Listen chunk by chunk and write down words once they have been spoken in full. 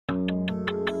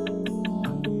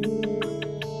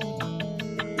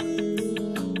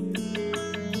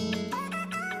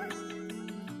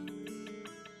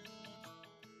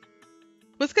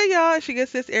What's good, y'all? It's your good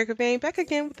sis Erica Vane back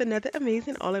again with another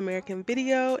amazing All-American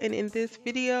video. And in this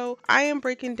video, I am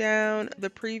breaking down the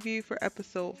preview for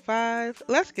episode 5.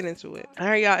 Let's get into it. All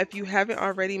right, y'all. If you haven't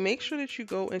already, make sure that you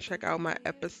go and check out my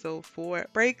episode 4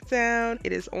 breakdown.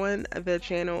 It is on the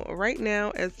channel right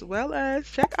now, as well as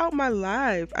check out my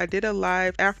live. I did a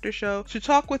live after show to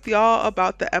talk with y'all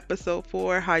about the episode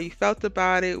 4, how you felt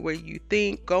about it, what you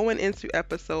think going into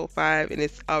episode 5. And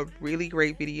it's a really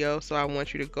great video, so I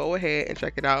want you to go ahead and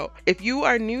check it out. If you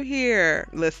are new here,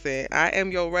 listen, I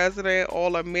am your resident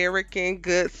all-American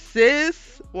good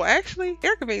sis. Well, actually,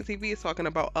 Erica Vane TV is talking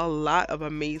about a lot of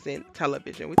amazing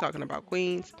television. We're talking about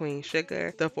Queens, Queen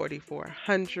Sugar, The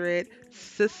 4400,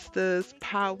 Sisters,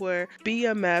 Power,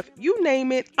 BMF, you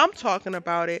name it, I'm talking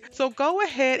about it. So go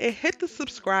ahead and hit the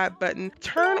subscribe button,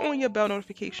 turn on your bell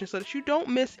notification so that you don't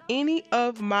miss any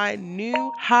of my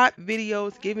new hot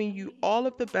videos giving you all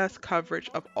of the best coverage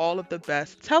of all of the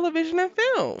best television and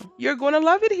film. You're going to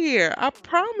love it here, I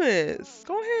promise.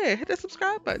 Go ahead, hit the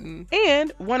subscribe button.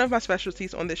 And one of my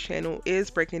specialties on this channel is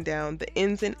breaking down the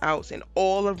ins and outs and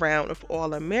all around of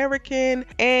All American.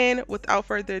 And without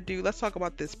further ado, let's talk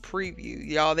about this preview.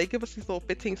 Y'all, they give us these little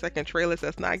 15-second trailers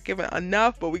that's not giving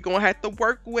enough, but we're gonna have to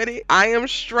work with it. I am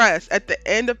stressed. At the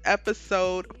end of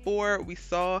episode 4, we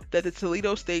saw that the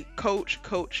Toledo State coach,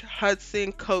 Coach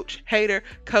Hudson, Coach Hater,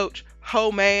 Coach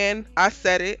Man, I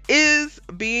said it, is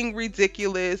being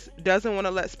ridiculous, doesn't want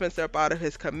to let Spencer up out of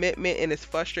his commitment, and is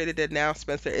frustrated that now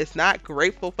Spencer is not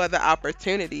grateful for the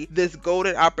opportunity, this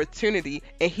golden opportunity,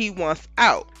 and he wants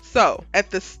out. So at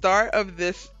the start of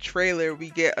this trailer, we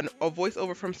get a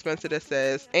voiceover from Spencer that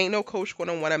says, "Ain't no coach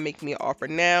gonna want to make me an offer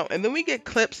now." And then we get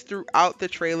clips throughout the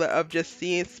trailer of just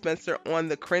seeing Spencer on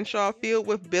the Crenshaw field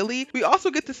with Billy. We also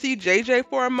get to see JJ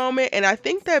for a moment, and I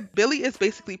think that Billy is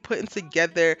basically putting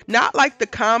together not like the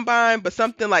combine, but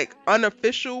something like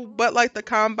unofficial, but like the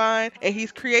combine, and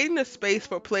he's creating a space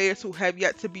for players who have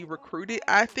yet to be recruited,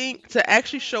 I think, to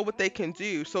actually show what they can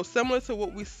do. So similar to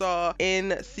what we saw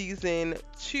in season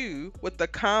 2 with the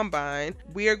combine,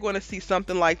 we are going to see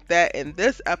something like that in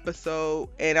this episode.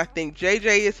 And I think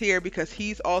JJ is here because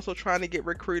he's also trying to get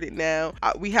recruited now.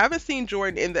 We haven't seen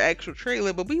Jordan in the actual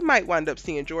trailer, but we might wind up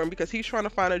seeing Jordan because he's trying to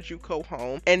find a JUCO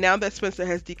home. And now that Spencer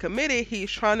has decommitted,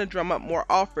 he's trying to drum up more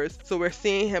offers. So we're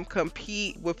seeing him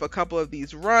compete with a couple of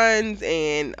these runs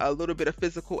and a little bit of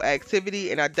physical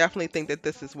activity. And I definitely think that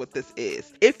this is what this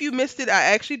is. If you missed it, I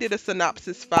actually did a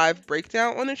synopsis 5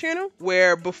 breakdown on the channel,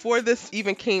 where before this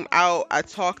even came out, I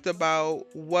talked about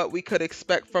what we could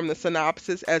expect from the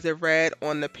synopsis as it read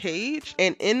on the page.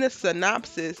 And in the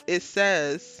synopsis, it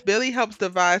says, Billy helps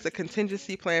devise a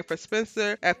contingency plan for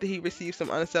Spencer after he receives some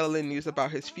unsettling news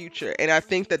about his future. And I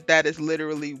think that that is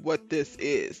literally what this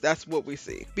is. That's what we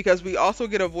see. Because we also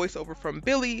get a voiceover from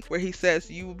Billy where he says,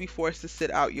 "You will be forced to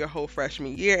sit out your whole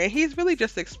freshman year." And he's really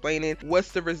just explaining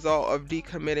what's the result of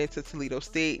decommitting to Toledo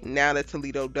State now that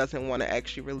Toledo doesn't want to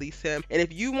actually release him. And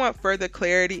if you want further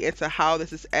clarity into how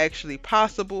this is actually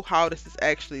possible, how this is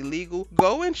actually legal,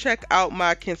 go and check out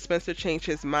my "Can Spencer Change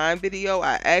His Mind" video.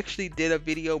 I actually did a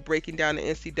video breaking down the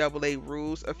NCAA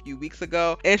rules a few weeks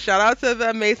ago. And shout out to the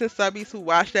amazing subbies who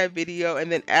watched that video and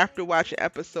then after watching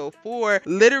episode 4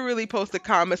 literally posted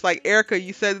comments like, "Erica,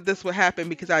 you said that this would happen,"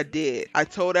 because I did. I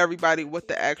told everybody what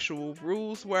the actual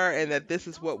rules were and that this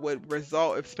is what would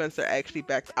result if Spencer actually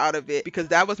backed out of it, because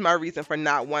that was my reason for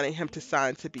not wanting him to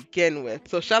sign to begin with.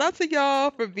 So shout out to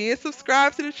y'all for being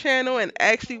subscribed to the channel and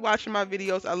actually watching my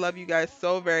videos. I love you guys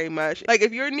so very much. Like,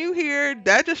 if you're new here,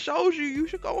 that just shows you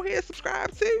should go ahead and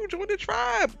subscribe too. Join the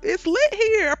tribe. It's lit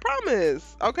here, I promise.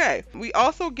 Okay, we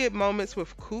also get moments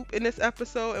with Coop in this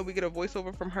episode, and we get a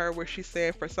voiceover from her where she's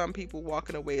saying, "For some people,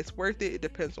 walking away is worth it. It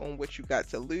depends on what you got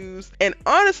to lose." And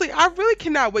honestly, I really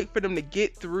cannot wait for them to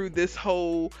get through this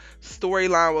whole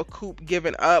storyline with Coop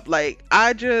giving up. Like,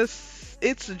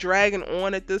 it's dragging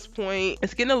on at this point.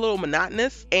 It's getting a little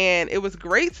monotonous, and it was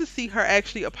great to see her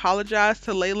actually apologize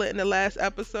to Layla in the last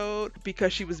episode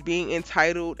because she was being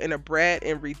entitled and a brat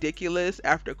and ridiculous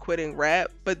after quitting rap.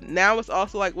 But now it's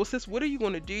also like, well, sis, what are you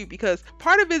going to do? Because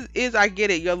part of it is, I get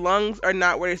it, your lungs are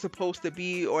not where they're supposed to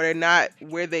be, or they're not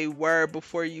where they were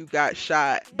before you got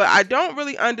shot. But I don't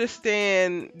really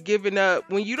understand giving up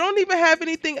when you don't even have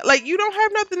anything, like, you don't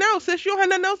have nothing else, sis. You don't have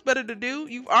nothing else better to do.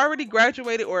 You've already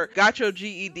graduated or got your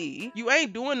your GED. You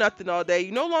ain't doing nothing all day.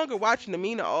 You no longer watching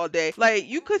Amina all day. Like,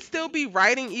 you could still be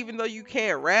writing even though you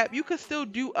can't rap. You could still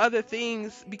do other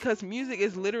things because music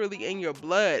is literally in your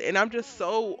blood. And I'm just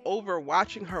so over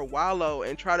watching her wallow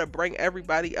and try to bring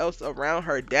everybody else around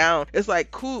her down. It's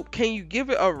like, Coop, can you give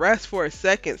it a rest for a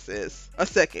second, sis? A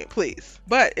second, please.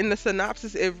 But in the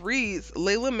synopsis, it reads,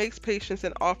 Layla makes Patience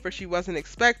an offer she wasn't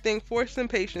expecting, forcing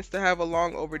Patience to have a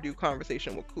long overdue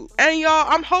conversation with Coop. And y'all,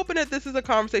 I'm hoping that this is a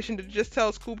conversation that just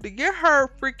tells Coop to get her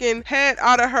freaking head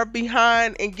out of her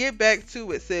behind and get back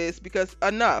to it, sis, because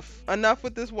enough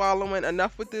with this wallowing,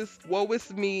 enough with this woe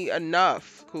is me,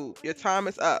 enough, Coop. Your time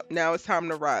is up. Now it's time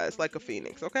to rise like a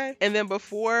phoenix, okay? And then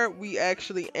before we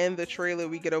actually end the trailer,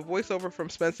 we get a voiceover from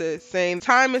Spencer saying,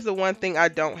 time is the one thing I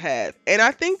don't have. And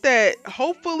I think that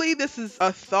hopefully this is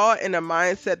a thought and a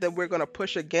mindset that we're going to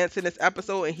push against in this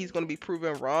episode, and he's going to be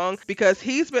proven wrong, because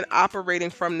he's been operating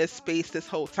from this space this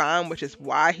whole time, which is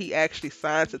why he actually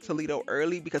signed to Toledo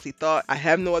early, because he thought, I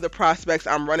have no other prospects,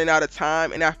 I'm running out of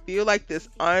time. And I feel like this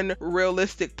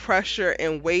unrealistic pressure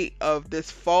and weight of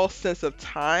this false sense of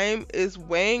time is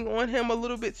weighing on him a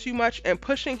little bit too much and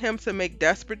pushing him to make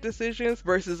desperate decisions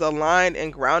versus aligned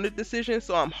and grounded decisions.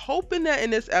 So I'm hoping that in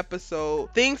this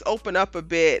episode things open up a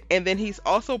bit, and then he's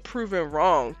also proven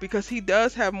wrong, because he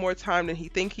does have more time than he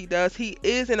think he does. He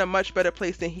is in a much better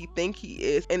place than he think he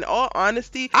is. In all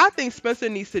honesty, I think Spencer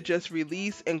needs to just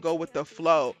release and go with the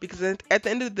flow, because at the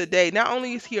end of the day, not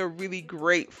only is he a really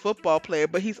great football player,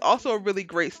 but he's also a really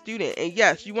great student. And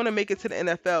yes, you want to make it to the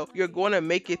NFL, you're going to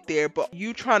make it there, but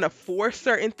you trying to force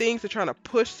certain things or trying to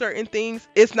push certain things,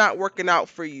 it's not working out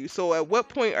for you. So at what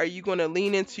point are you going to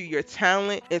lean into your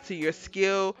talent, into your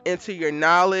skill, into your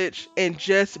knowledge, and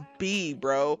just be,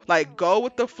 bro? Like, go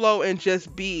with the flow and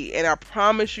just be, and I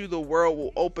promise you the world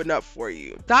will open up for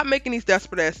you. Stop making these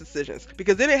desperate ass decisions,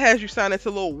 because then it has you sign into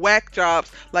little whack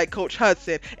jobs like Coach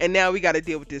Hudson, and now we got to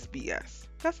deal with this BS.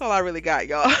 That's all I really got,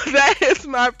 y'all. That is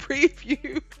my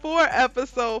preview for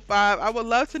episode 5. I would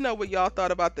love to know what y'all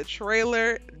thought about the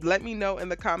trailer. Let me know in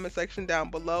the comment section down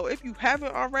below. If you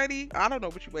haven't already, I don't know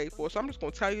what you wait for, so I'm just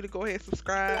going to tell you to go ahead and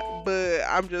subscribe. But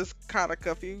I'm just kind of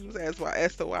confused as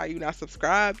to why you not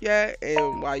subscribed yet.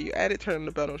 And while you at it, turn on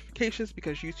the bell notifications,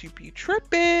 because YouTube be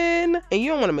tripping. And you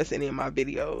don't want to miss any of my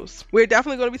videos. We're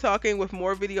definitely going to be talking with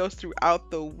more videos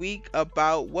throughout the week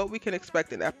about what we can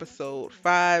expect in episode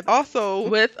 5.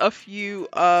 Also, with a few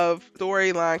of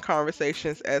storyline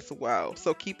conversations as well.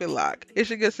 So keep it locked. It's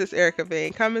your good sis Erica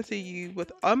Vane, coming to you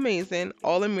with amazing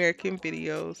all-American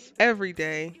videos every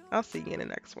day. I'll see you in the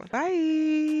next one.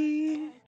 Bye.